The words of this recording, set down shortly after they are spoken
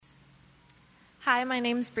Hi, my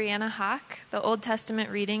name's Brianna Hawk. The Old Testament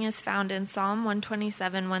reading is found in Psalm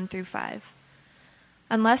 127, 1-5.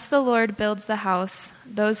 Unless the Lord builds the house,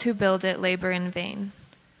 those who build it labor in vain.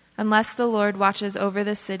 Unless the Lord watches over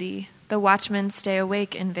the city, the watchmen stay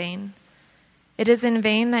awake in vain. It is in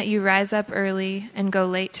vain that you rise up early and go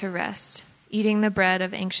late to rest, eating the bread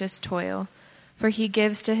of anxious toil, for he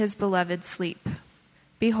gives to his beloved sleep.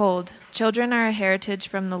 Behold, children are a heritage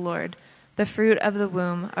from the Lord, the fruit of the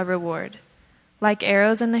womb a reward. Like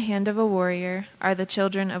arrows in the hand of a warrior are the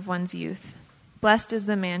children of one's youth. Blessed is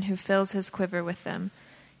the man who fills his quiver with them.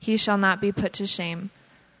 He shall not be put to shame,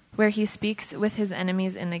 where he speaks with his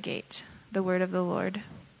enemies in the gate. The word of the Lord.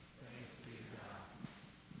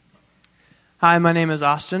 Hi, my name is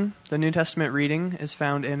Austin. The New Testament reading is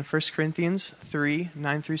found in 1 Corinthians 3,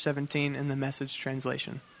 9-17 in the Message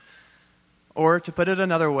translation. Or, to put it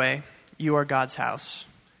another way, you are God's house.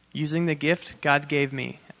 Using the gift God gave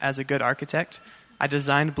me as a good architect, I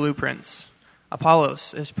designed blueprints.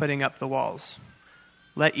 Apollos is putting up the walls.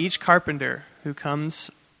 Let each carpenter who comes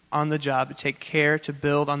on the job take care to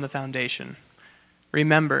build on the foundation.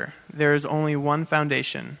 Remember, there is only one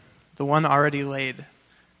foundation, the one already laid.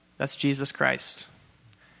 That's Jesus Christ.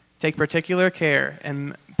 Take particular care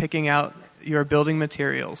in picking out your building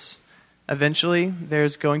materials. Eventually,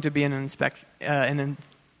 there's going to be an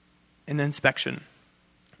inspection.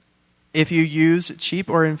 If you use cheap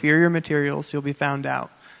or inferior materials, you'll be found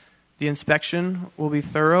out. The inspection will be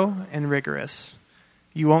thorough and rigorous.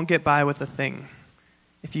 You won't get by with a thing.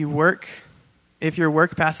 If your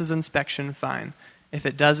work passes inspection, fine. If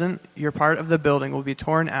it doesn't, your part of the building will be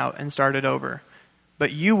torn out and started over.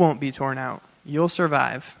 But you won't be torn out. You'll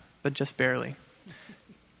survive, but just barely.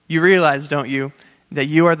 You realize, don't you, that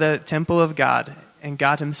you are the temple of God, and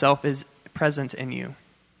God himself is present in you.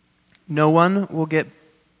 No one will get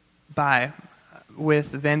by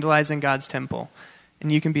with vandalizing God's temple, and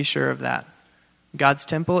you can be sure of that. God's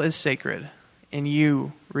temple is sacred, and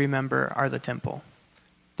you, remember, are the temple.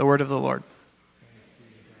 The word of the Lord.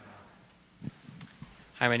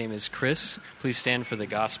 Hi, my name is Chris. Please stand for the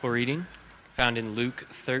gospel reading, found in Luke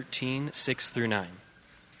 13, 6-9.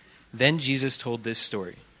 Then Jesus told this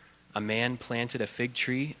story. A man planted a fig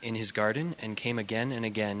tree in his garden and came again and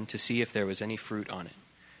again to see if there was any fruit on it.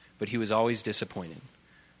 But he was always disappointed.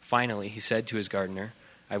 Finally, he said to his gardener,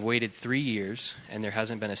 I've waited 3 years, and there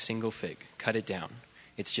hasn't been a single fig. Cut it down.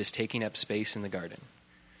 It's just taking up space in the garden.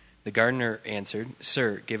 The gardener answered,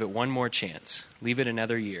 Sir, give it one more chance. Leave it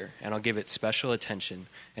another year, and I'll give it special attention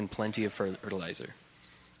and plenty of fertilizer.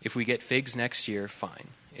 If we get figs next year, fine.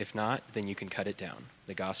 If not, then you can cut it down.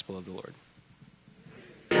 The gospel of the Lord.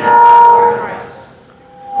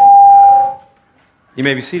 You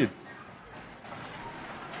may be seated.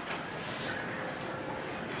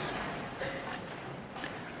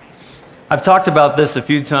 I've talked about this a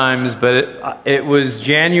few times, but it was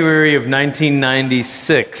January of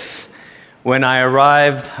 1996 when I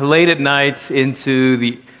arrived late at night into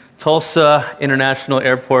the Tulsa International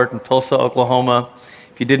Airport in Tulsa, Oklahoma.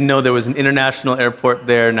 If you didn't know there was an international airport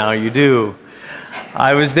there, now you do.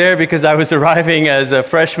 I was there because I was arriving as a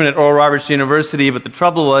freshman at Oral Roberts University, but the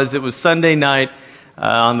trouble was it was Sunday night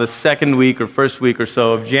on the second week or first week or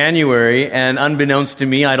so of January, and unbeknownst to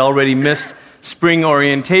me, I'd already missed spring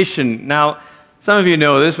orientation. Now, some of you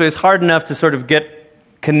know this, but it's hard enough to sort of get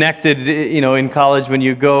connected, in college when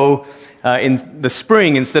you go in the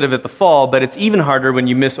spring instead of at the fall, but it's even harder when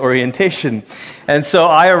you miss orientation. And so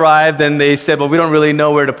I arrived and they said, well, we don't really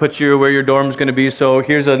know where to put you or where your dorm's going to be, so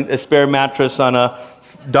here's a spare mattress on a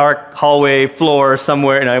dark hallway floor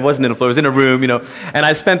somewhere, and I wasn't in a floor, I was in a room, and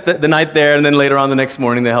I spent the night there, and then later on the next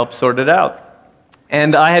morning they helped sort it out.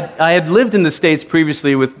 And I had lived in the States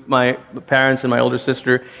previously with my parents and my older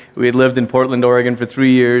sister. We had lived in Portland, Oregon for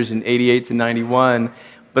 3 years, in 88 to 91.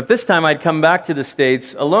 But this time I'd come back to the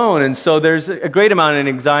States alone, and so there's a great amount of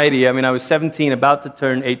anxiety. I mean, I was 17, about to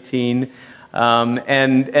turn 18,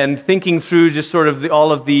 and thinking through just sort of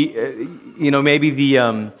all of the, maybe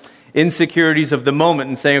the insecurities of the moment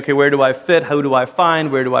and saying, okay, where do I fit? Who do I find?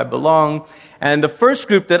 Where do I belong? And the first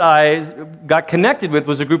group that I got connected with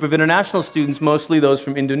was a group of international students, mostly those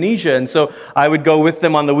from Indonesia. And so I would go with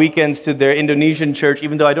them on the weekends to their Indonesian church,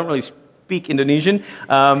 even though I don't really speak Indonesian.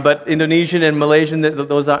 But Indonesian and Malaysian,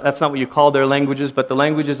 that's not what you call their languages, but the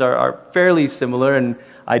languages are fairly similar, and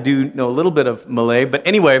I do know a little bit of Malay. But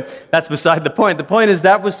anyway, that's beside the point. The point is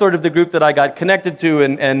that was sort of the group that I got connected to,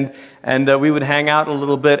 and we would hang out a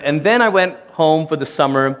little bit. And then I went home for the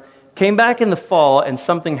summer, came back in the fall, and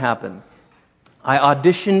something happened. I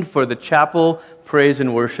auditioned for the Chapel Praise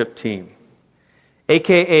and Worship team,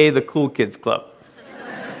 a.k.a. the Cool Kids Club.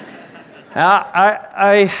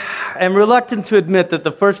 I am reluctant to admit that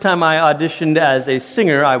the first time I auditioned as a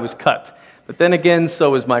singer, I was cut. But then again,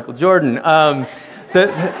 so was Michael Jordan. I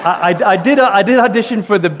did audition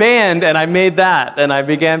for the band, and I made that. And I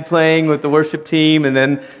began playing with the worship team, and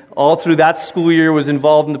then all through that school year was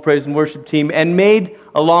involved in the praise and worship team, and made,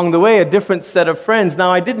 along the way, a different set of friends.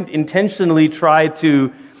 Now, I didn't intentionally try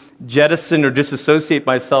to jettison or disassociate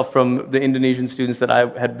myself from the Indonesian students that I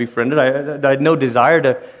had befriended. I had no desire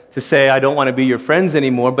to say, I don't want to be your friends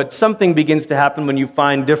anymore, but something begins to happen when you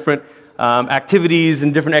find different activities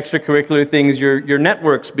and different extracurricular things. Your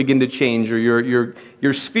networks begin to change, or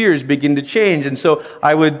your spheres begin to change. And so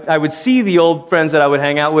I would see the old friends that I would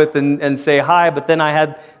hang out with and say hi, but then I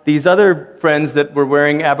had these other friends that were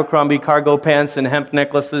wearing Abercrombie cargo pants and hemp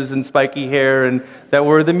necklaces and spiky hair, and that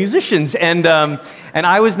were the musicians. And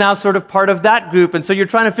I was now sort of part of that group. And so you're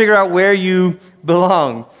trying to figure out where you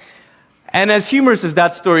belong. And as humorous as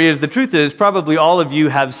that story is, the truth is probably all of you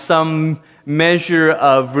have some measure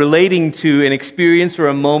of relating to an experience or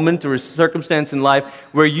a moment or a circumstance in life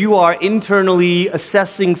where you are internally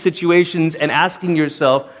assessing situations and asking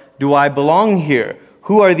yourself, do I belong here?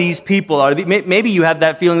 Who are these people? Maybe you had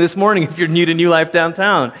that feeling this morning if you're new to New Life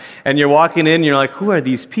Downtown. And you're walking in, you're like, who are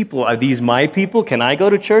these people? Are these my people? Can I go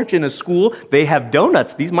to church in a school? They have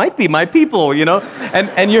donuts. These might be my people, you know?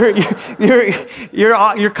 And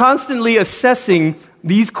you're constantly assessing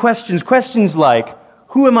these questions like,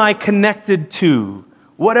 who am I connected to?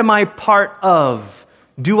 What am I part of?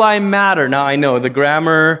 Do I matter? Now, I know the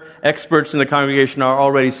grammar experts in the congregation are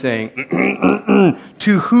already saying,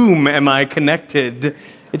 to whom am I connected?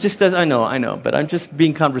 It just does, I know, but I'm just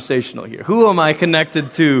being conversational here. Who am I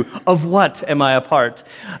connected to? Of what am I a part?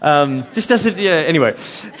 Just doesn't, anyway.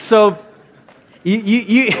 So,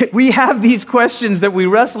 we have these questions that we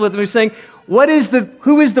wrestle with, and we're saying, who is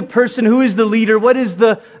the person, who is the leader, what is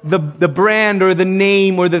the brand or the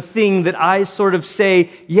name or the thing that I sort of say,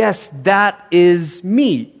 yes, that is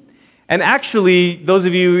me. And actually, those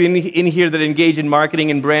of you in here that engage in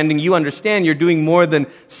marketing and branding, you understand you're doing more than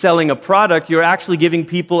selling a product. You're actually giving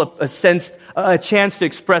people a chance to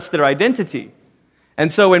express their identity.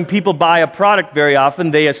 And so when people buy a product very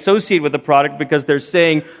often, they associate with the product because they're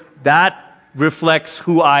saying, that reflects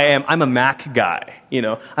who I am. I'm a Mac guy, you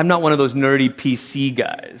know. I'm not one of those nerdy PC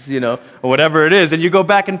guys, you know, or whatever it is. And you go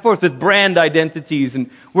back and forth with brand identities,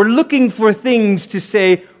 and we're looking for things to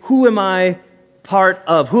say, who am I part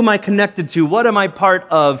of? Who am I connected to? What am I part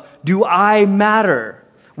of? Do I matter?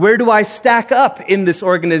 Where do I stack up in this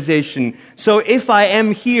organization? So if I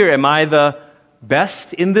am here, am I the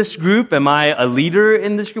best in this group? Am I a leader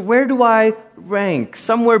in this group? Where do I rank?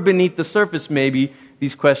 Somewhere beneath the surface, maybe,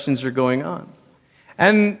 these questions are going on.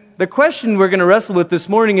 And the question we're going to wrestle with this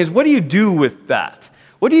morning is, what do you do with that?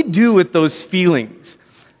 What do you do with those feelings?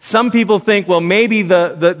 Some people think, well, maybe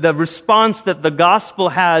the response that the gospel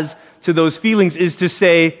has to those feelings is to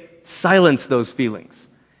say, silence those feelings.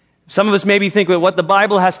 Some of us maybe think that what the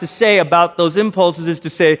Bible has to say about those impulses is to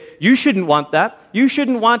say, you shouldn't want that. You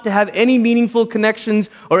shouldn't want to have any meaningful connections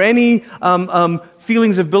or any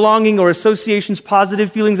feelings of belonging or associations, positive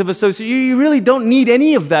feelings of association. You really don't need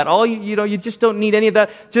any of that. You just don't need any of that.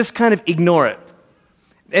 Just kind of ignore it.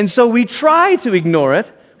 And so we try to ignore it,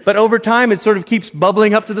 but over time it sort of keeps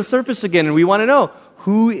bubbling up to the surface again, and we want to know,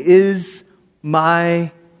 who is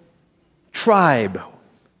my tribe?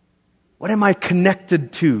 What am I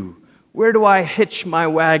connected to? Where do I hitch my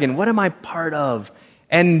wagon? What am I part of?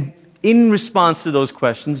 And in response to those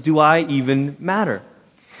questions, do I even matter?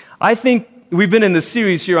 I think we've been in the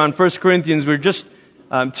series here on 1 Corinthians. We're just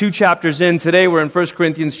 2 chapters in. Today we're in 1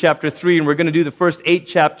 Corinthians chapter 3, and we're going to do the first 8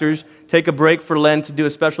 chapters, take a break for Lent to do a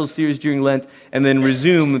special series during Lent, and then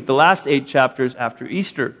resume with the last 8 chapters after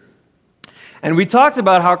Easter. And we talked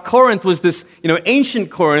about how Corinth was this,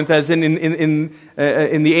 ancient Corinth, as in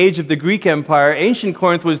the age of the Greek Empire. Ancient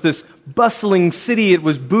Corinth was this bustling city. It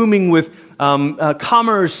was booming with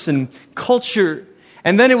commerce and culture.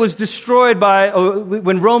 And then it was destroyed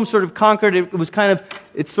when Rome sort of conquered.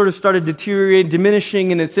 It sort of started deteriorating,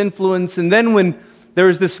 diminishing in its influence. And then when there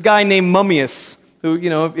was this guy named Mummius, who,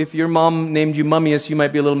 if your mom named you Mummius, you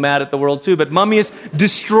might be a little mad at the world too. But Mummius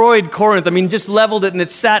destroyed Corinth. Just leveled it, and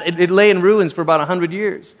it lay in ruins for about 100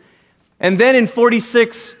 years. And then in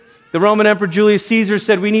 46, the Roman Emperor Julius Caesar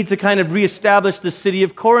said, we need to kind of reestablish the city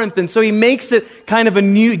of Corinth. And so he makes it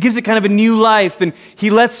gives it kind of a new life. And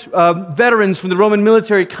he lets veterans from the Roman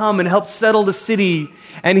military come and help settle the city.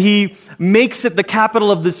 And he makes it the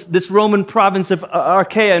capital of this Roman province of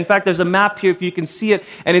Achaia. In fact, there's a map here if you can see it.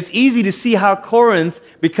 And it's easy to see how Corinth,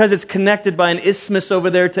 because it's connected by an isthmus over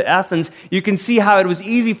there to Athens, you can see how it was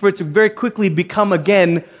easy for it to very quickly become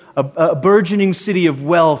again a burgeoning city of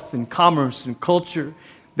wealth and commerce and culture.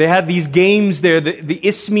 They had these games there, the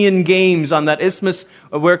Isthmian Games on that isthmus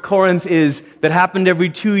where Corinth is, that happened every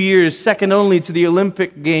 2 years, second only to the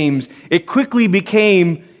Olympic Games. It quickly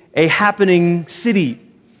became a happening city.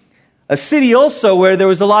 A city also where there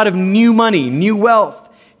was a lot of new money, new wealth.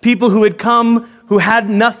 People who had come, who had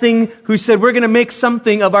nothing, who said, we're going to make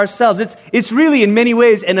something of ourselves. It's really, in many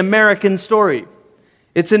ways, an American story.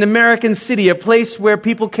 It's an American city, a place where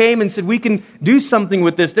people came and said, we can do something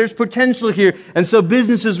with this. There's potential here. And so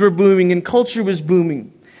businesses were booming and culture was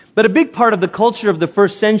booming. But a big part of the culture of the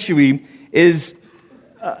first century is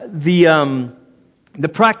the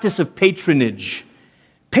practice of patronage.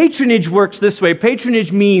 Patronage works this way.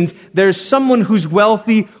 Patronage means there's someone who's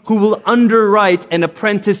wealthy who will underwrite an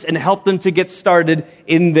apprentice and help them to get started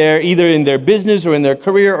either in their business or in their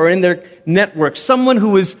career or in their network. Someone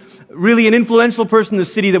who is really an influential person in the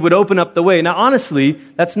city that would open up the way. Now, honestly,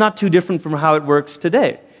 that's not too different from how it works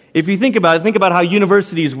today. If you think about it, think about how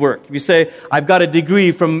universities work. If you say, I've got a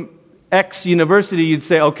degree from X university, you'd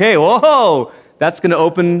say, okay, whoa, that's going to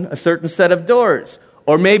open a certain set of doors.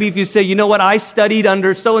 Or maybe if you say, you know what, I studied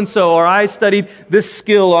under so-and-so, or I studied this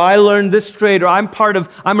skill, or I learned this trade, or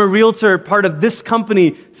I'm a realtor, part of this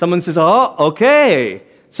company, someone says, oh, okay.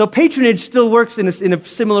 So patronage still works in a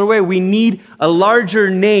similar way. We need a larger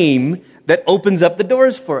name that opens up the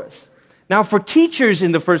doors for us. Now, for teachers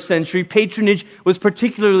in the first century, patronage was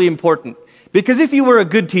particularly important. Because if you were a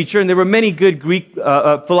good teacher, and there were many good Greek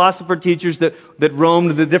philosopher teachers that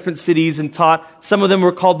roamed the different cities and taught, some of them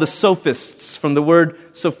were called the sophists, from the word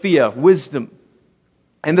Sophia, wisdom.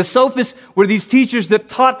 And the sophists were these teachers that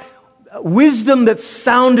taught wisdom that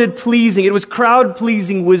sounded pleasing. It was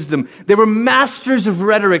crowd-pleasing wisdom. They were masters of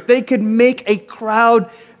rhetoric. They could make a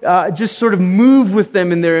crowd just sort of move with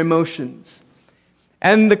them in their emotions.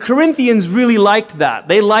 And the Corinthians really liked that.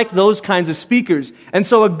 They liked those kinds of speakers. And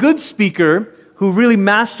so a good speaker who really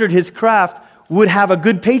mastered his craft would have a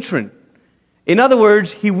good patron. In other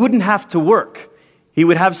words, he wouldn't have to work. He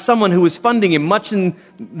would have someone who was funding him, much in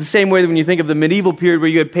the same way that when you think of the medieval period where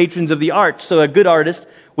you had patrons of the arts. So a good artist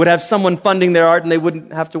would have someone funding their art and they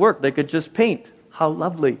wouldn't have to work. They could just paint. How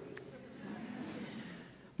lovely.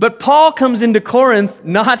 But Paul comes into Corinth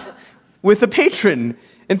not with a patron.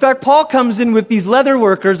 In fact, Paul comes in with these leather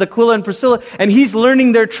workers, Aquila and Priscilla, and he's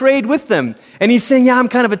learning their trade with them. And he's saying, yeah, I'm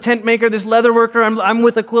kind of a tent maker, this leather worker, I'm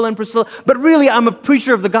with Aquila and Priscilla, but really I'm a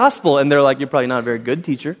preacher of the gospel. And they're like, you're probably not a very good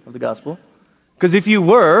teacher of the gospel. Because if you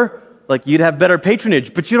were, you'd have better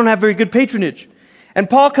patronage, but you don't have very good patronage. And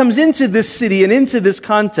Paul comes into this city and into this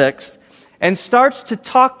context and starts to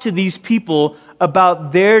talk to these people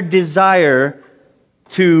about their desire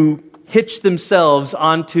to hitch themselves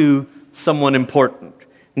onto someone important.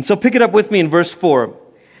 And so pick it up with me in verse 4.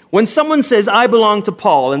 When someone says, I belong to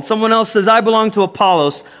Paul, and someone else says, I belong to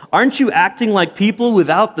Apollos, aren't you acting like people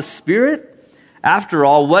without the Spirit? After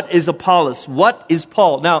all, what is Apollos? What is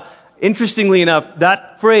Paul? Now, interestingly enough,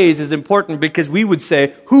 that phrase is important because we would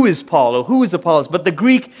say, who is Paul or who is Apollos? But the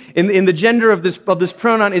Greek in the gender of this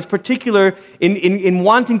pronoun is particular in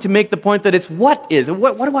wanting to make the point that it's what is.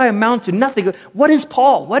 What do I amount to? Nothing. What is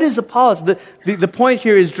Paul? What is Apollos? The point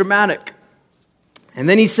here is dramatic. And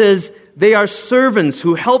then he says, they are servants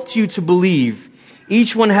who helped you to believe.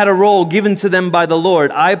 Each one had a role given to them by the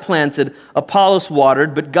Lord. I planted, Apollos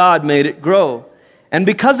watered, but God made it grow. And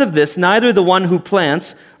because of this, neither the one who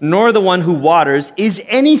plants nor the one who waters is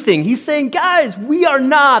anything. He's saying, guys, we are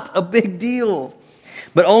not a big deal.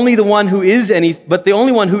 But the only one who is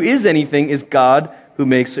anything is God who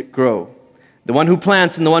makes it grow. The one who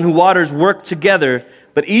plants and the one who waters work together,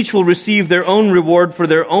 but each will receive their own reward for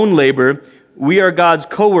their own labor. We are God's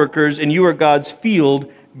co-workers, and you are God's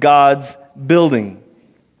field, God's building.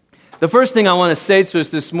 The first thing I want to say to us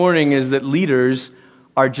this morning is that leaders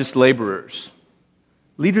are just laborers.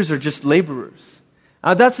 Leaders are just laborers.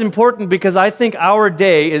 Now, that's important because I think our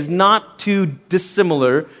day is not too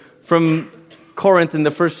dissimilar from Corinth in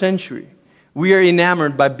the first century. We are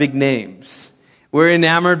enamored by big names. We're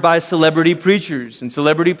enamored by celebrity preachers and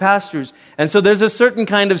celebrity pastors. And so there's a certain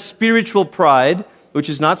kind of spiritual pride, which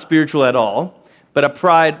is not spiritual at all, but a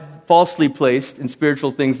pride falsely placed in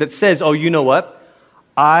spiritual things that says, oh, you know what?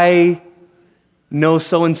 I know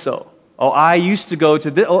so-and-so. Oh, I used to go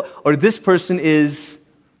to this, or this person is...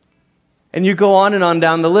 And you go on and on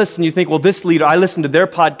down the list, and you think, well, this leader, I listen to their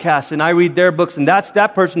podcasts, and I read their books, and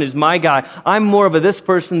that person is my guy. I'm more of a this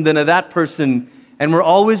person than a that person. And we're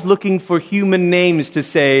always looking for human names to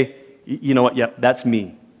say, you know what, yeah, that's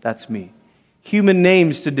me. That's me. Human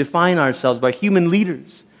names to define ourselves by human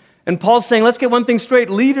leaders. And Paul's saying, let's get one thing straight.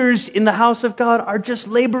 Leaders in the house of God are just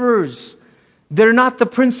laborers. They're not the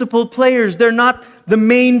principal players. They're not the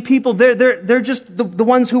main people. They're just the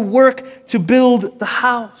ones who work to build the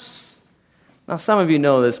house. Now, some of you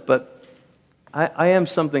know this, but I am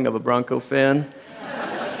something of a Bronco fan.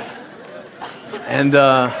 And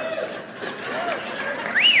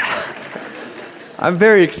I'm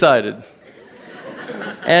very excited.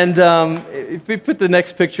 And if we put the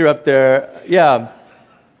next picture up there, yeah.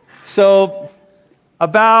 So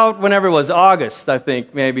about whenever it was, August, I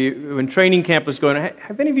think, maybe, when training camp was going on.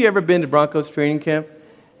 Have any of you ever been to Broncos training camp?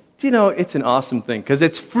 Do you know, it's an awesome thing, because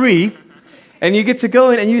it's free, and you get to go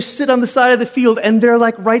in, and you sit on the side of the field, and they're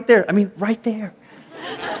like right there. I mean, right there.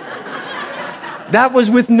 That was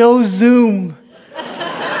with no Zoom.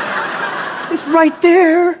 It's right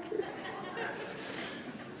there.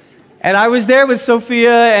 And I was there with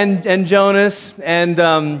Sophia and Jonas,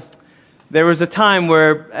 and there was a time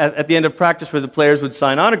where, at the end of practice, where the players would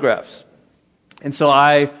sign autographs. And so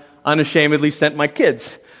I unashamedly sent my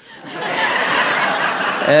kids.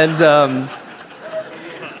 And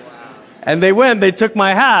they went, they took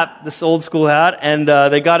my hat, this old school hat, and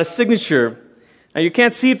they got a signature. Now, you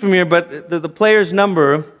can't see it from here, but the player's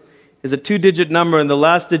number is a 2-digit number, and the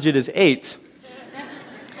last digit is 8.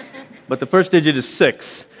 But the first digit is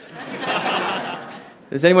 6.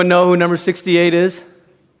 Does anyone know who number 68 is?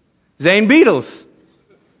 Zane Beadles.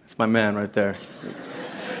 That's my man right there.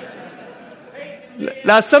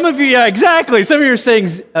 Now, some of you, yeah, exactly. Some of you are saying,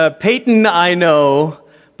 Peyton, I know,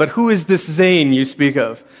 but who is this Zane you speak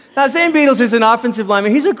of? Now, Zane Beadles is an offensive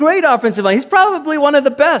lineman. He's a great offensive lineman. He's probably one of the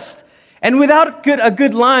best. And without a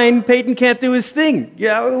good line, Peyton can't do his thing.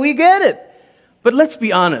 Yeah, we get it. But let's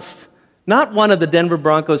be honest. Not one of the Denver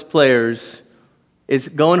Broncos players is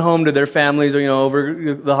going home to their families, or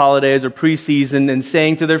over the holidays or preseason, and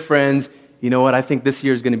saying to their friends, you know what, I think this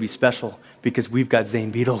year is going to be special because we've got Zane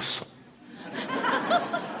Beadles.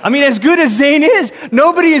 I mean, as good as Zane is,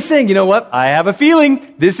 nobody is saying, you know what, I have a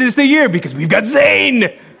feeling this is the year because we've got Zane.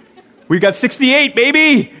 We've got 68,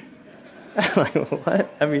 baby. Like,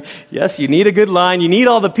 what? I mean, yes, you need a good line, you need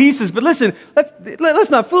all the pieces, but listen, let's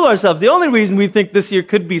not fool ourselves. The only reason we think this year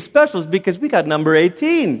could be special is because we got number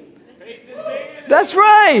 18. That's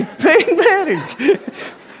right, Peyton Manning.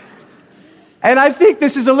 And I think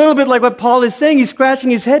this is a little bit like what Paul is saying. He's scratching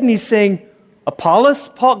his head and he's saying, Apollos?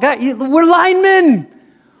 Paul, God, we're linemen.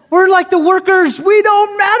 We're like the workers. We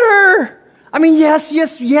don't matter. I mean,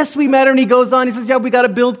 yes, we matter. And he goes on, he says, yeah, we got to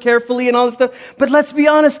build carefully and all this stuff. But let's be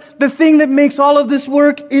honest, the thing that makes all of this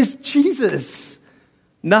work is Jesus,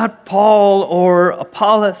 not Paul or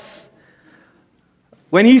Apollos.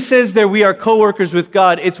 When he says that we are co-workers with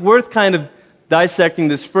God, it's worth kind of dissecting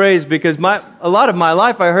this phrase, because a lot of my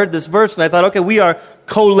life I heard this verse and I thought, okay, we are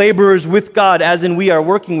co-laborers with God, as in we are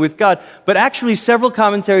working with God. But actually several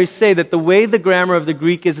commentaries say that the way the grammar of the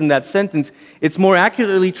Greek is in that sentence, it's more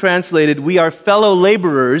accurately translated, we are fellow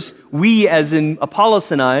laborers, we as in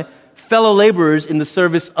Apollos and I, fellow laborers in the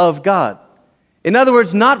service of God. In other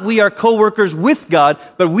words, not we are co-workers with God,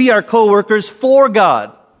 but we are co-workers for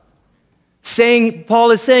God.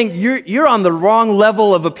 Paul is saying, you're on the wrong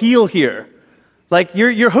level of appeal here. Like,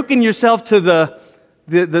 you're hooking yourself to the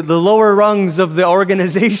lower rungs of the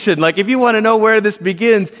organization. Like, if you want to know where this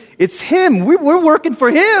begins, it's Him. We're working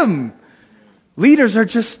for Him. Leaders are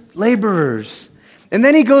just laborers. And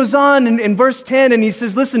then he goes on in verse 10 and he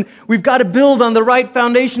says, listen, we've got to build on the right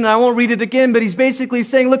foundation. And I won't read it again, but he's basically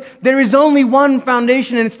saying, look, there is only one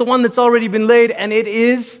foundation, and it's the one that's already been laid, and it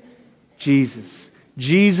is Jesus.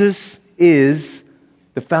 Jesus is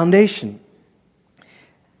the foundation.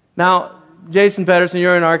 Now, Jason Patterson,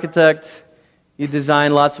 you're an architect. You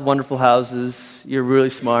design lots of wonderful houses. You're really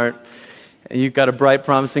smart. And you've got a bright,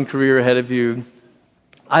 promising career ahead of you.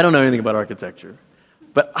 I don't know anything about architecture.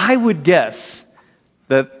 But I would guess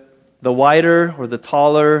that the wider or the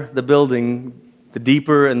taller the building, the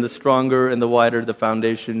deeper and the stronger and the wider the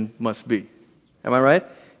foundation must be. Am I right?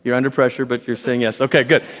 You're under pressure, but you're saying yes. Okay,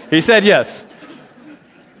 good. He said yes.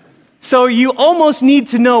 So you almost need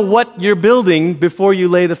to know what you're building before you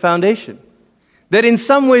lay the foundation. That in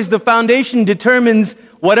some ways the foundation determines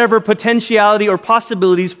whatever potentiality or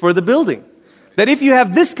possibilities for the building. That if you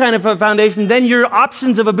have this kind of a foundation, then your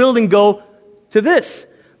options of a building go to this.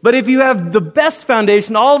 But if you have the best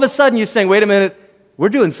foundation, all of a sudden you're saying, wait a minute, we're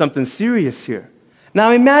doing something serious here.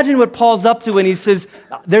 Now imagine what Paul's up to when he says,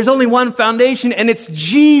 there's only one foundation, and it's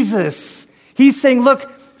Jesus. He's saying,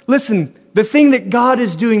 look, listen, the thing that God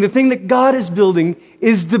is doing, the thing that God is building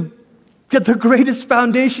is the greatest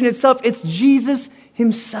foundation itself. It's Jesus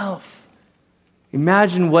Himself.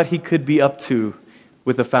 Imagine what He could be up to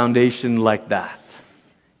with a foundation like that.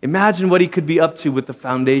 Imagine what He could be up to with a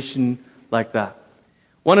foundation like that.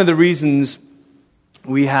 One of the reasons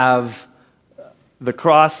we have the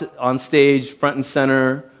cross on stage, front and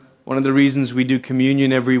center. One of the reasons we do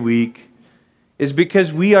communion every week is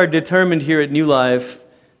because we are determined here at New Life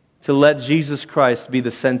to let Jesus Christ be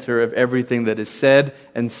the center of everything that is said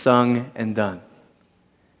and sung and done.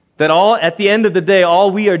 That at the end of the day,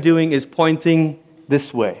 all we are doing is pointing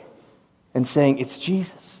this way and saying, it's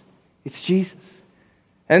Jesus. It's Jesus.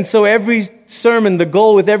 And so every sermon, the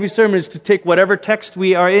goal with every sermon is to take whatever text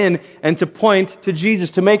we are in and to point to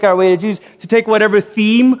Jesus, to make our way to Jesus, to take whatever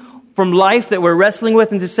theme from life that we're wrestling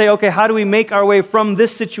with and to say, okay, how do we make our way from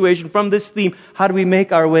this situation, from this theme? How do we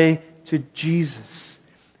make our way to Jesus?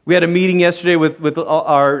 We had a meeting yesterday with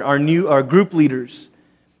our group leaders,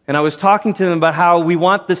 and I was talking to them about how we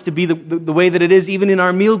want this to be the way that it is even in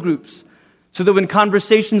our meal groups, so that when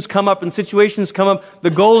conversations come up and situations come up, the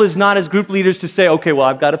goal is not as group leaders to say, okay, well,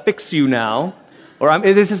 I've got to fix you now, or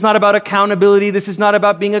this is not about accountability, this is not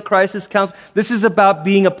about being a crisis counselor, this is about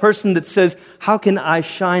being a person that says, how can I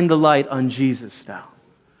shine the light on Jesus now?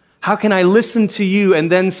 How can I listen to you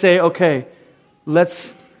and then say, okay,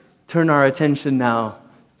 let's turn our attention now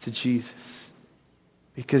to Jesus.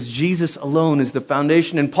 Because Jesus alone is the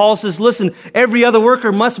foundation. And Paul says, listen, every other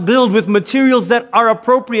worker must build with materials that are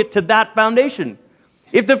appropriate to that foundation.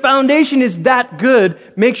 If the foundation is that good,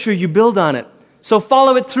 make sure you build on it. So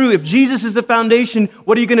follow it through. If Jesus is the foundation,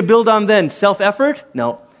 what are you going to build on then? Self-effort?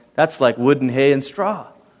 No, that's like wood and hay and straw.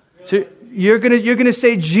 So you're going to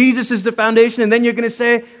say Jesus is the foundation, and then you're going to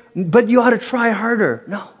say, but you ought to try harder.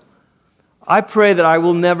 No. I pray that I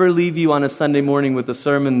will never leave you on a Sunday morning with a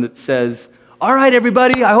sermon that says, all right,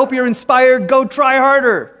 everybody, I hope you're inspired. Go try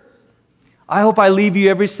harder. I hope I leave you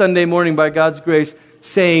every Sunday morning by God's grace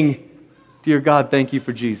saying, dear God, thank you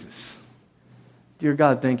for Jesus. Dear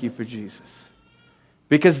God, thank you for Jesus.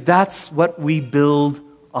 Because that's what we build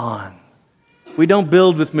on. We don't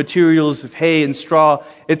build with materials of hay and straw.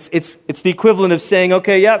 It's the equivalent of saying,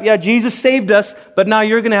 okay, yeah, Jesus saved us, but now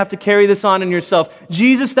you're going to have to carry this on in yourself.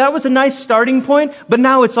 Jesus, that was a nice starting point, but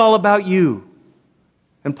now it's all about you.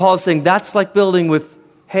 And Paul's saying that's like building with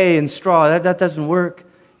hay and straw. That doesn't work.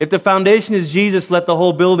 If the foundation is Jesus, let the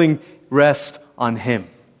whole building rest on Him.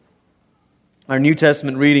 Our New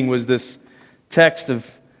Testament reading was this text of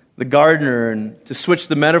the gardener, and to switch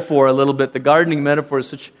the metaphor a little bit, the gardening metaphor is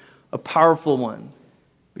such a powerful one,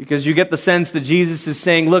 because you get the sense that Jesus is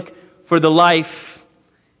saying, look, for the life,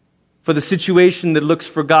 for the situation that looks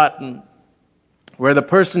forgotten, where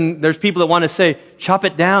there's people that want to say, chop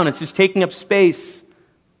it down, it's just taking up space.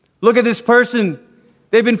 Look at this person,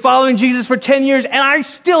 they've been following Jesus for 10 years, and I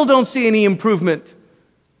still don't see any improvement.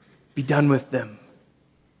 Be done with them.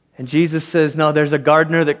 And Jesus says, no, there's a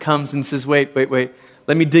gardener that comes and says, wait,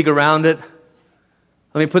 let me dig around it.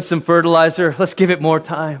 Let me put some fertilizer, let's give it more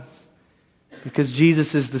time. Because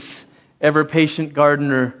Jesus is this ever-patient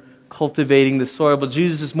gardener cultivating the soil. But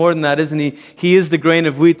Jesus is more than that, isn't He? He is the grain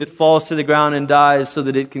of wheat that falls to the ground and dies so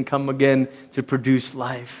that it can come again to produce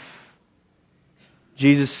life.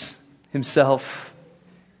 Jesus Himself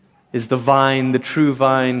is the vine, the true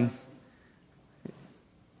vine.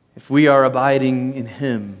 If we are abiding in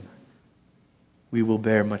Him, we will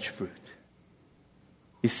bear much fruit.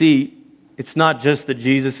 You see, it's not just that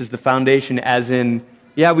Jesus is the foundation as in,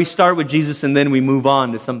 yeah, we start with Jesus and then we move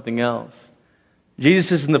on to something else.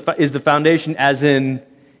 Jesus is the foundation as in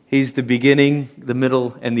He's the beginning, the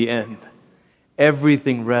middle, and the end.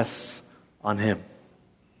 Everything rests on Him.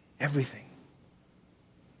 Everything.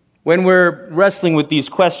 When we're wrestling with these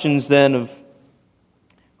questions then of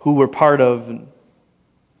who we're part of and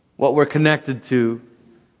what we're connected to,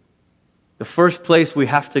 the first place we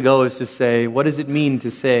have to go is to say, what does it mean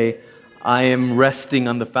to say, I am resting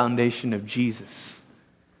on the foundation of Jesus?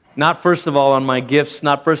 Not first of all on my gifts,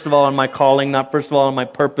 not first of all on my calling, not first of all on my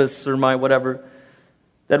purpose or my whatever.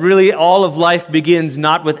 That really all of life begins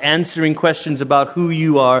not with answering questions about who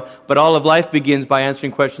you are, but all of life begins by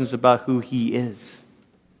answering questions about who He is.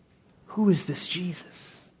 Who is this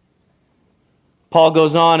Jesus? Paul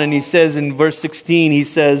goes on and he says in verse 16, he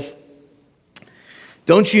says,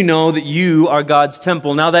 don't you know that you are God's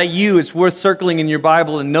temple? Now that you, it's worth circling in your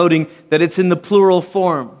Bible and noting that it's in the plural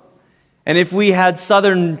form. And if we had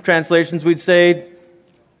Southern translations, we'd say,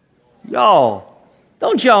 y'all.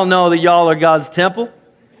 Don't y'all know that y'all are God's temple?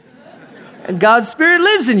 And God's Spirit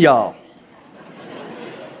lives in y'all.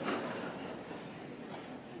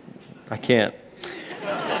 I can't.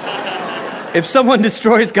 If someone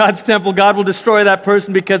destroys God's temple, God will destroy that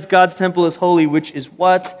person because God's temple is holy, which is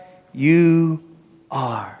what you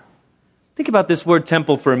are. Think about this word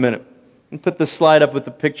temple for a minute. And put the slide up with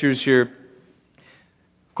the pictures here.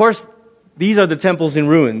 Of course, these are the temples in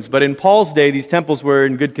ruins, but in Paul's day, these temples were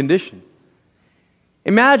in good condition.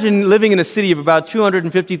 Imagine living in a city of about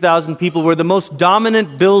 250,000 people where the most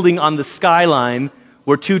dominant building on the skyline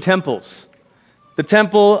were two temples. The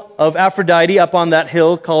temple of Aphrodite up on that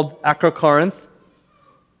hill called Acrocorinth,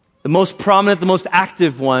 the most prominent, the most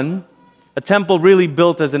active one, a temple really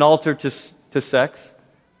built as an altar to sex.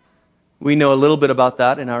 We know a little bit about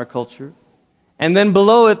that in our culture. And then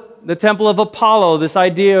below it, the temple of Apollo, this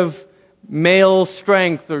idea of male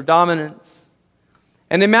strength or dominance.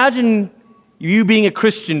 And imagine you being a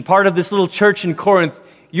Christian, part of this little church in Corinth.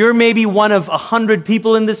 You're maybe one of 100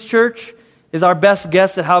 people in this church, is our best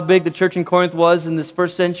guess at how big the church in Corinth was in this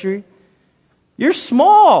first century. You're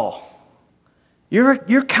small. You're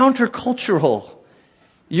countercultural.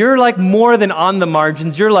 You're like more than on the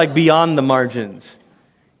margins. You're like beyond the margins.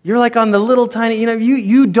 You're like on the little tiny,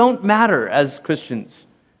 you don't matter as Christians.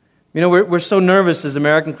 We're so nervous as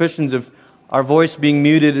American Christians of our voice being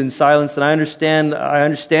muted and silenced, and I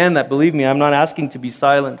understand that, believe me, I'm not asking to be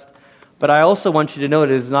silenced. But I also want you to know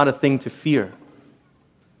it is not a thing to fear.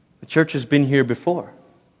 The church has been here before.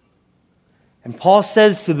 And Paul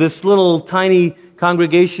says to this little tiny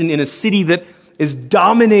congregation in a city that is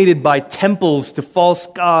dominated by temples to false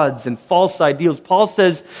gods and false ideals, Paul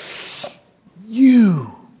says,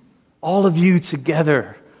 all of you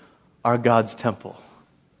together are God's temple.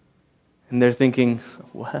 And they're thinking,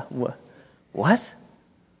 what?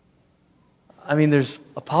 I mean, there's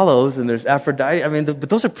Apollos and there's Aphrodite. I mean, but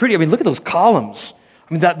those are pretty. I mean, look at those columns.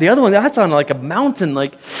 I mean, the other one, that's on like a mountain.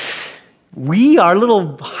 Like, our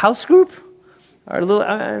little house group,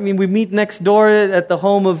 we meet next door at the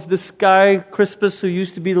home of this guy, Crispus, who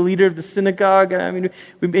used to be the leader of the synagogue. I mean,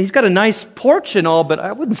 he's got a nice porch and all, but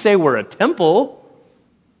I wouldn't say we're a temple.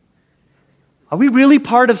 Are we really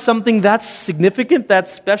part of something that's significant,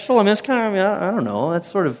 that's special? I mean, it's kind of, I don't know. That's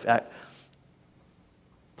sort of...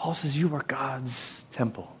 Paul says, you are God's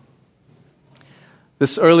temple.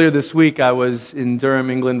 Earlier this week, I was in Durham,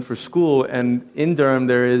 England for school, and in Durham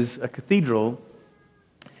there is a cathedral.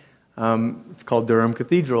 It's called Durham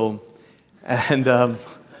Cathedral. And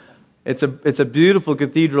it's a beautiful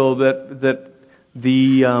cathedral that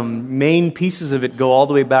the main pieces of it go all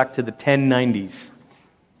the way back to the 1090s.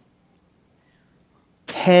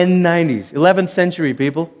 1090s, 11th century,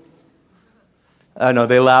 people. I know,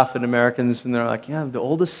 they laugh at Americans and they're like, yeah, the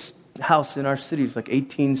oldest house in our city is like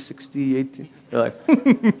 1860, They're like,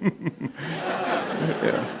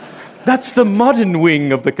 yeah. That's the modern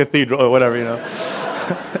wing of the cathedral, or whatever,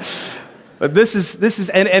 But this is,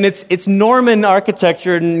 and it's Norman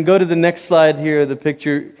architecture. And go to the next slide here, the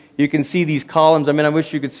picture. You can see these columns. I mean, I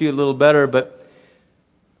wish you could see it a little better, but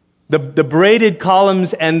the braided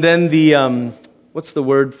columns, and then the what's the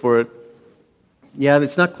word for it? Yeah,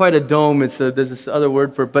 it's not quite a dome. There's this other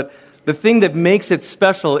word for it. But the thing that makes it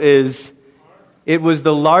special is it was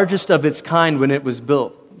the largest of its kind when it was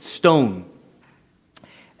built, stone.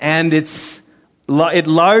 And it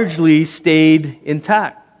largely stayed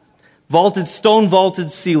intact. Stone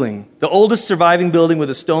vaulted ceiling. The oldest surviving building with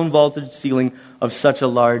a stone vaulted ceiling of such a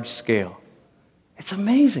large scale. It's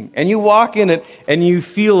amazing. And you walk in it and you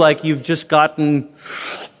feel like you've just gotten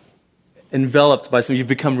enveloped by something. You've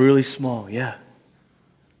become really small, yeah.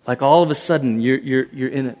 Like all of a sudden, you're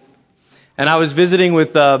in it. And I was visiting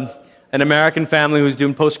with an American family who's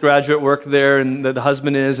doing postgraduate work there, and the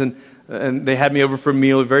husband is, and they had me over for a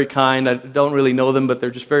meal. Very kind. I don't really know them, but they're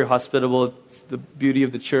just very hospitable. It's the beauty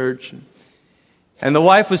of the church. And the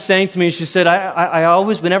wife was saying to me, she said, I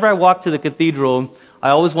always, whenever I walk to the cathedral, I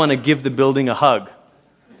always want to give the building a hug.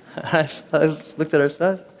 I looked at her and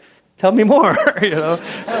said, tell me more,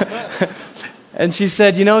 And she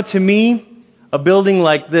said, to me, a building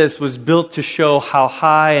like this was built to show how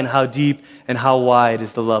high and how deep and how wide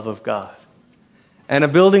is the love of God. And a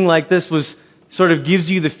building like this sort of gives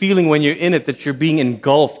you the feeling when you're in it that you're being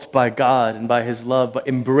engulfed by God and by His love, but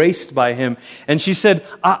embraced by Him. And she said,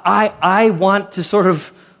 I want to sort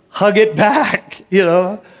of hug it back,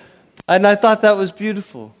 And I thought that was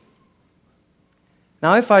beautiful.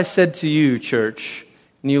 Now, if I said to you, church,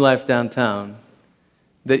 New Life Downtown,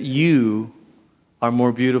 that you are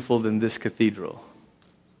more beautiful than this cathedral,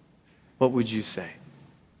 what would you say?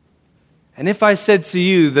 And if I said to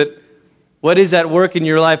you that what is at work in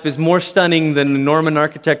your life is more stunning than the Norman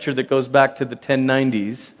architecture that goes back to the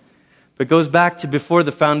 1090s, but goes back to before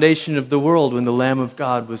the foundation of the world when the Lamb of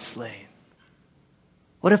God was slain?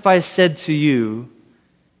 What if I said to you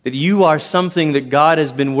that you are something that God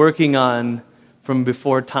has been working on from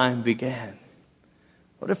before time began?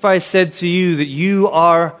 What if I said to you that you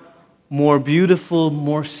are more beautiful,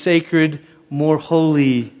 more sacred, more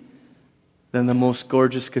holy than the most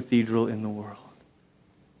gorgeous cathedral in the world?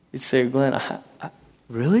 You'd say, Glenn,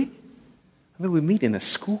 really? I mean, we meet in a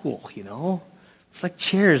school, you know. It's like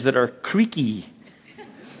chairs that are creaky.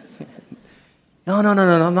 No,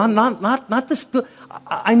 not this.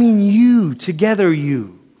 I mean you, together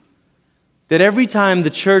you. That every time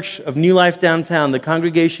the Church of New Life Downtown, the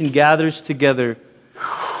congregation gathers together,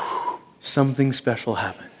 something special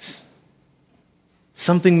happens.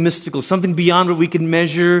 Something mystical, something beyond what we can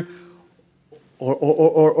measure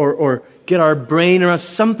or get our brain around.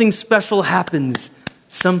 Something special happens.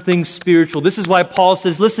 Something spiritual. This is why Paul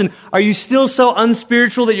says, listen, are you still so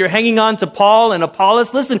unspiritual that you're hanging on to Paul and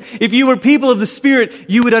Apollos? Listen, if you were people of the Spirit,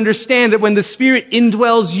 you would understand that when the Spirit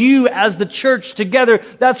indwells you as the church together,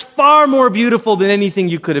 that's far more beautiful than anything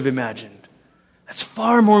you could have imagined. That's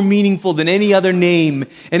far more meaningful than any other name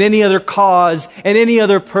and any other cause and any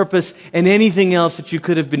other purpose and anything else that you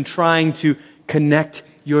could have been trying to connect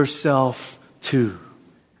yourself to.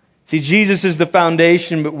 See, Jesus is the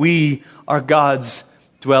foundation, but we are God's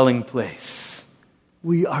dwelling place.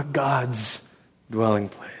 We are God's dwelling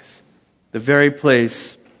place. The very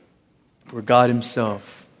place where God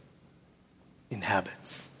Himself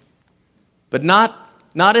inhabits. But not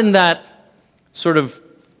in that sort of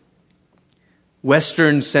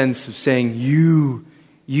Western sense of saying,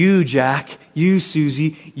 you Jack, you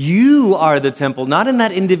Susie, you are the temple. Not in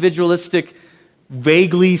that individualistic,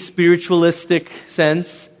 vaguely spiritualistic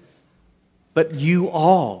sense, but you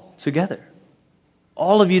all together.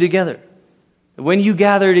 All of you together. When you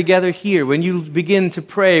gather together here, when you begin to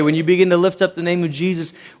pray, when you begin to lift up the name of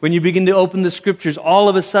Jesus, when you begin to open the Scriptures, all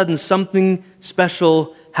of a sudden something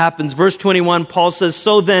special happens. Verse 21, Paul says,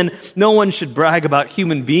 so then, no one should brag about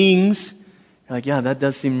human beings. You're like, yeah, that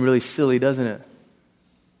does seem really silly, doesn't it?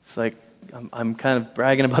 It's like, I'm kind of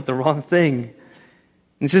bragging about the wrong thing. And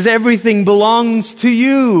he says, everything belongs to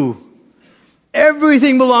you.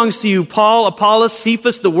 Everything belongs to you. Paul, Apollos,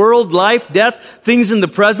 Cephas, the world, life, death, things in the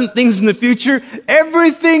present, things in the future.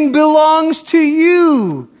 Everything belongs to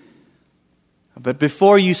you. But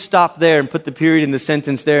before you stop there and put the period in the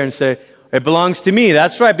sentence there and say, it belongs to me.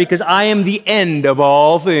 That's right, because I am the end of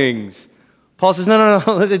all things. Paul says,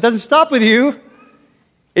 no. It doesn't stop with you.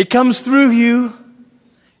 It comes through you.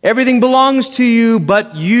 Everything belongs to you,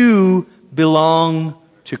 but you belong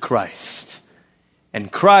to Christ. And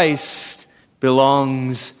Christ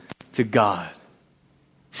belongs to God.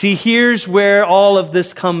 See, here's where all of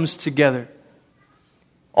this comes together.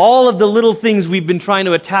 All of the little things we've been trying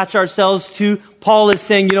to attach ourselves to, Paul is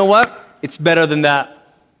saying, you know what? It's better than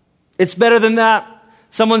that. It's better than that.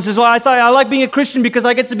 Someone says, well, I thought I like being a Christian because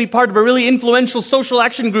I get to be part of a really influential social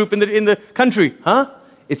action group in the country. Huh?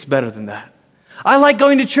 It's better than that. I like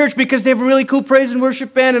going to church because they have a really cool praise and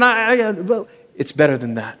worship band, and well, it's better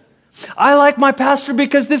than that. I like my pastor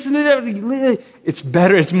because this and that. It's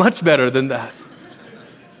better. It's much better than that.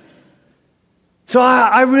 So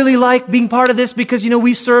I really like being part of this because,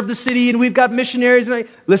 we serve the city and we've got missionaries. And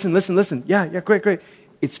listen. Yeah, great.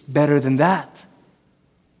 It's better than that.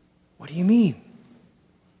 What do you mean?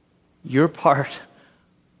 You're part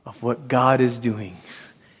of what God is doing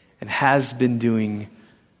and has been doing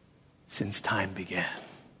since time began.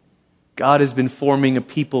 God has been forming a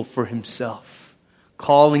people for Himself,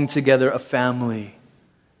 calling together a family.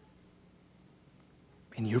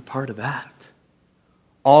 And you're part of that.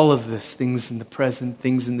 All of this, things in the present,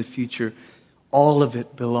 things in the future, all of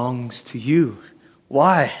it belongs to you.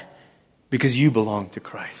 Why? Because you belong to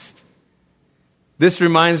Christ. This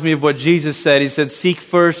reminds me of what Jesus said. He said, seek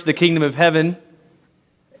first the kingdom of heaven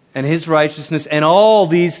and His righteousness, and all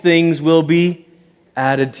these things will be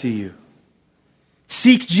added to you.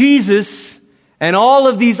 Seek Jesus and all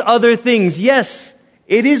of these other things. Yes,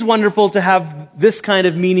 it is wonderful to have this kind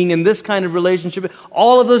of meaning and this kind of relationship.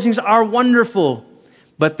 All of those things are wonderful,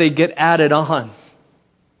 but they get added on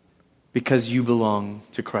because you belong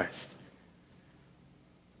to Christ.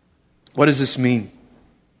 What does this mean?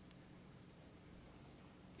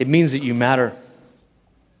 It means that you matter.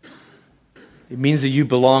 It means that you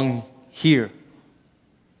belong here.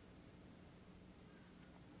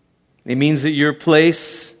 It means that your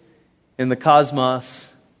place in the cosmos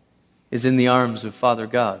is in the arms of Father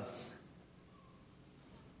God.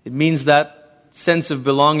 It means that sense of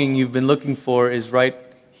belonging you've been looking for is right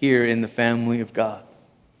here in the family of God.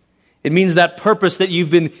 It means that purpose that you've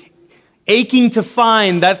been aching to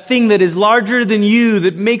find, that thing that is larger than you,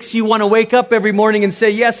 that makes you want to wake up every morning and say,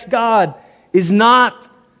 yes, God, is not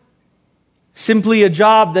simply a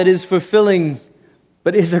job that is fulfilling,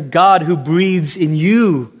 but is a God who breathes in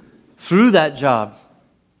you through that job.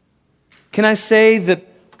 Can I say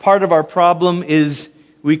that part of our problem is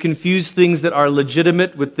we confuse things that are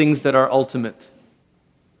legitimate with things that are ultimate?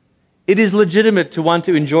 It is legitimate to want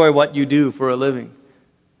to enjoy what you do for a living.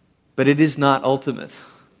 but it is not ultimate.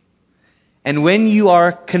 And when you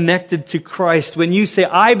are connected to Christ, when you say,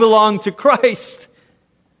 I belong to Christ,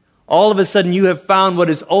 all of a sudden you have found what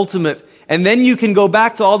is ultimate. And then you can go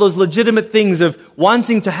back to all those legitimate things of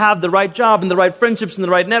wanting to have the right job and the right friendships and the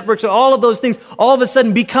right networks, and all of those things all of a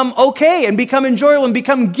sudden become okay and become enjoyable and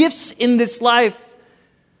become gifts in this life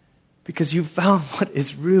because you've found what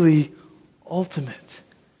is really ultimate.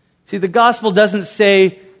 See, the gospel doesn't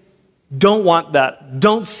say, don't want that,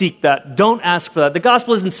 don't seek that, don't ask for that. The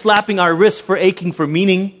gospel isn't slapping our wrists for aching for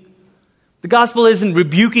meaning. The gospel isn't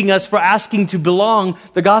rebuking us for asking to belong.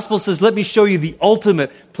 The gospel says, let me show you the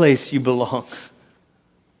ultimate place you belong.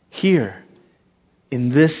 Here, in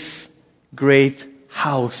this great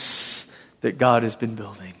house that God has been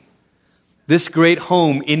building. This great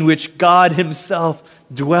home in which God himself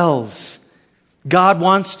dwells. God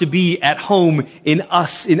wants to be at home in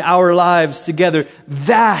us, in our lives together.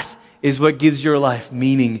 That is what gives your life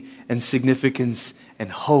meaning and significance and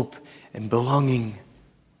hope and belonging.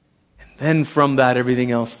 Then from that, everything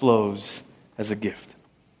else flows as a gift.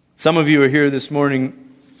 Some of you are here this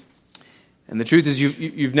morning, and the truth is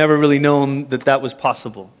you've never really known that that was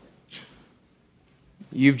possible.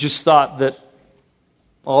 You've just thought that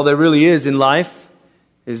all there really is in life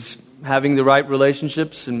is having the right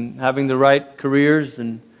relationships and having the right careers,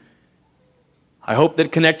 and I hope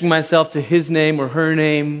that connecting myself to his name or her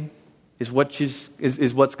name is what's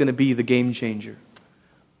going to be the game changer.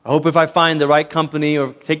 I hope if I find the right company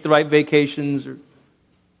or take the right vacations, or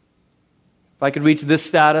if I could reach this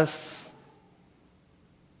status.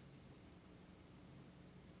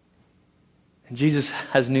 And Jesus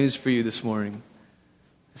has news for you this morning.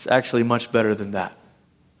 It's actually much better than that.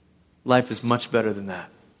 Life is much better than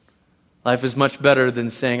that. Life is much better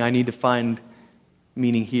than saying, I need to find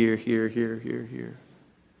meaning here.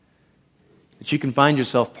 That you can find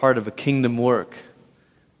yourself part of a kingdom work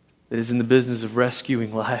that is in the business of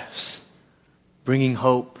rescuing lives, bringing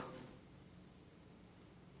hope,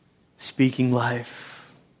 speaking life.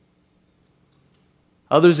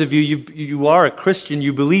 Others of you are a Christian,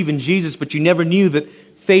 you believe in Jesus, but you never knew that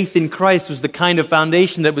faith in Christ was the kind of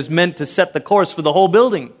foundation that was meant to set the course for the whole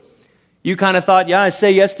building. You kind of thought, I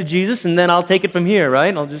say yes to Jesus, and then I'll take it from here,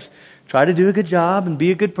 right? I'll just try to do a good job and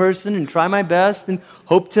be a good person and try my best and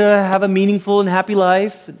hope to have a meaningful and happy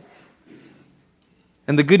life.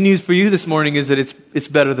 And the good news for you this morning is that it's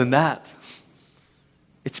better than that.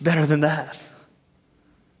 It's better than that.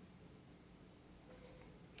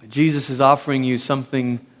 Jesus is offering you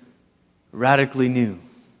something radically new.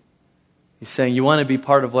 He's saying, you want to be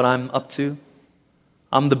part of what I'm up to?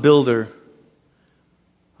 I'm the builder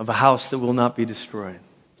of a house that will not be destroyed.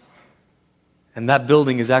 And that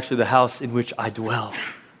building is actually the house in which I dwell.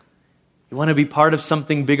 You want to be part of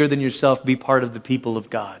something bigger than yourself? Be part of the people of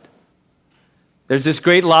God. There's this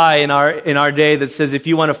great lie in our day that says if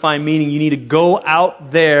you want to find meaning, you need to go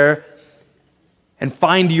out there and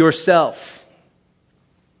find yourself.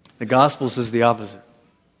 The gospel says the opposite.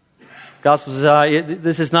 The gospel says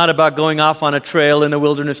this is not about going off on a trail in the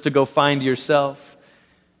wilderness to go find yourself.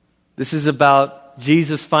 This is about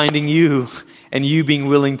Jesus finding you and you being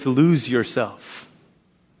willing to lose yourself.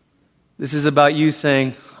 This is about you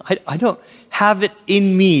saying, I don't have it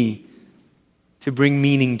in me to bring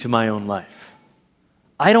meaning to my own life.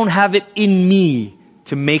 I don't have it in me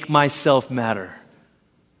to make myself matter.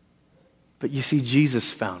 But you see,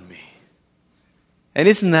 Jesus found me. And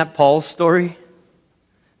isn't that Paul's story?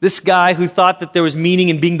 This guy who thought that there was meaning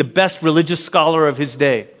in being the best religious scholar of his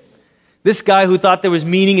day. This guy who thought there was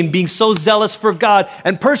meaning in being so zealous for God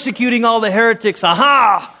and persecuting all the heretics.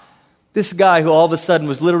 Aha! This guy who all of a sudden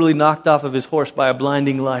was literally knocked off of his horse by a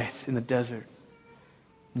blinding light in the desert.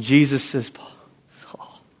 Jesus says, Paul,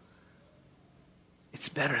 it's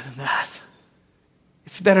better than that.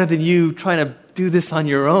 It's better than you trying to do this on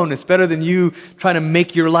your own. It's better than you trying to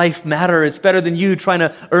make your life matter. It's better than you trying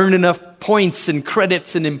to earn enough points and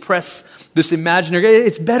credits and impress this imaginary.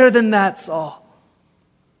 It's better than that, Saul.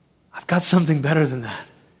 I've got something better than that.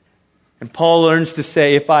 And Paul learns to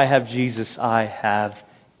say, if I have Jesus, I have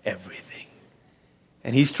everything.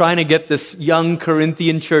 And he's trying to get this young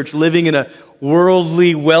Corinthian church living in a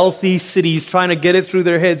worldly, wealthy city. He's trying to get it through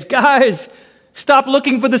their heads. Guys, stop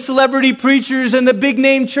looking for the celebrity preachers and the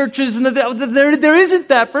big-name churches. And there isn't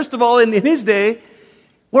that. First of all, in his day,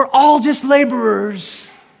 we're all just laborers.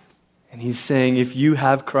 And he's saying, if you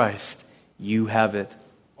have Christ, you have it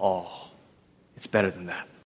all. It's better than that.